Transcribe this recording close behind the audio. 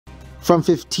From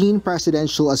 15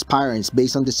 presidential aspirants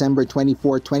based on December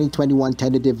 24, 2021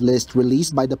 tentative list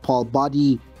released by the poll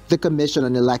body, the Commission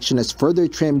on Election has further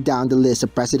trimmed down the list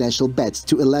of presidential bets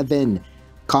to 11.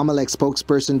 Comelec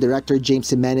spokesperson Director James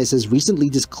Jimenez has recently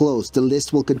disclosed the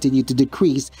list will continue to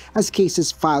decrease as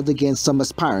cases filed against some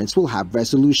aspirants will have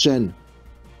resolution.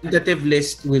 Tentative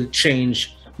list will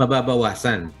change,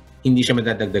 mababawasan. Hindi siya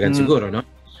madadagdagan siguro, no?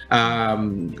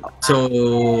 So,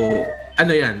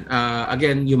 ano yan?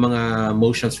 Again, yung mga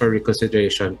motions for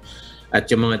reconsideration at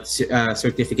yung mga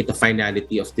certificate of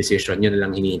finality of decision, yun na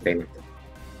lang hinihintay natin.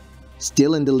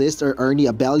 Still in the list are Ernie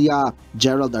Abella,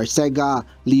 Gerald Arcega,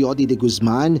 Leody de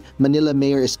Guzman, Manila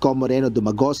Mayor Isko Moreno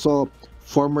Dumagoso,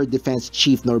 former Defense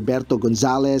Chief Norberto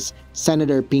Gonzales,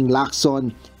 Senator Ping Lacson,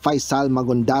 Faisal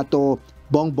Magundato,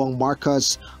 Bongbong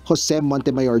Marcos, Jose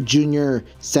Montemayor Jr.,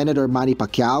 Senator Manny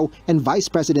Pacquiao, and Vice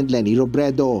President Leni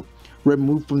Robredo.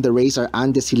 Removed from the race are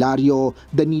Andes Hilario,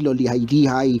 Danilo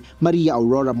Lihay-Lihay, Maria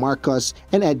Aurora Marcos,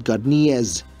 and Edgar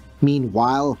Niez.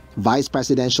 Meanwhile, vice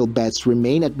presidential bets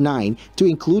remain at 9 to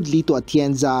include Lito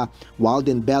Atienza,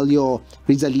 Walden Bello,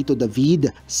 Rizalito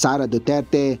David, Sara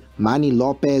Duterte, Manny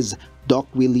Lopez, Doc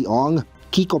Willie Ong,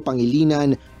 Kiko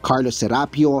Pangilinan, Carlos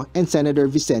Serapio, and Senator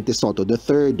Vicente Soto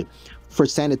III. For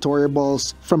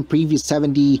senatorials, from previous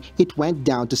 70, it went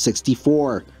down to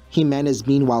 64. Jimenez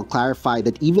meanwhile clarified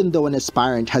that even though an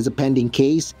aspirant has a pending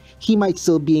case, he might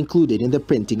still be included in the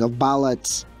printing of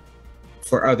ballots.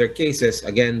 For other cases,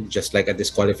 again, just like a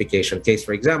disqualification case,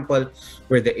 for example,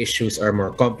 where the issues are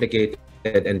more complicated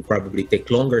and probably take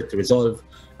longer to resolve,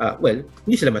 well,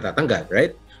 hindi sila matatanggal,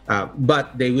 right?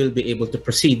 But they will be able to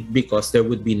proceed because there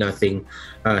would be nothing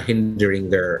hindering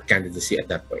their candidacy at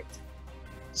that point.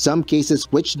 Some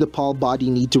cases which the poll body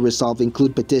need to resolve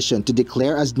include petition to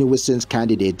declare as nuisance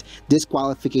candidate,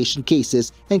 disqualification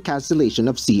cases, and cancellation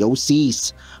of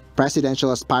COCs. Presidential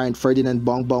aspirant Ferdinand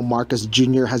Bongbong Marcos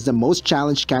Jr. has the most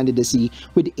challenged candidacy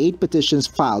with 8 petitions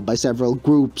filed by several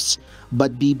groups.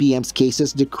 But BBM's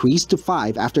cases decreased to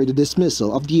 5 after the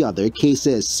dismissal of the other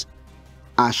cases.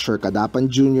 Asher Kadapan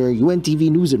Jr., UNTV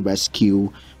News and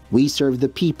Rescue. We serve the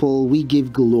people, we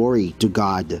give glory to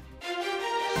God.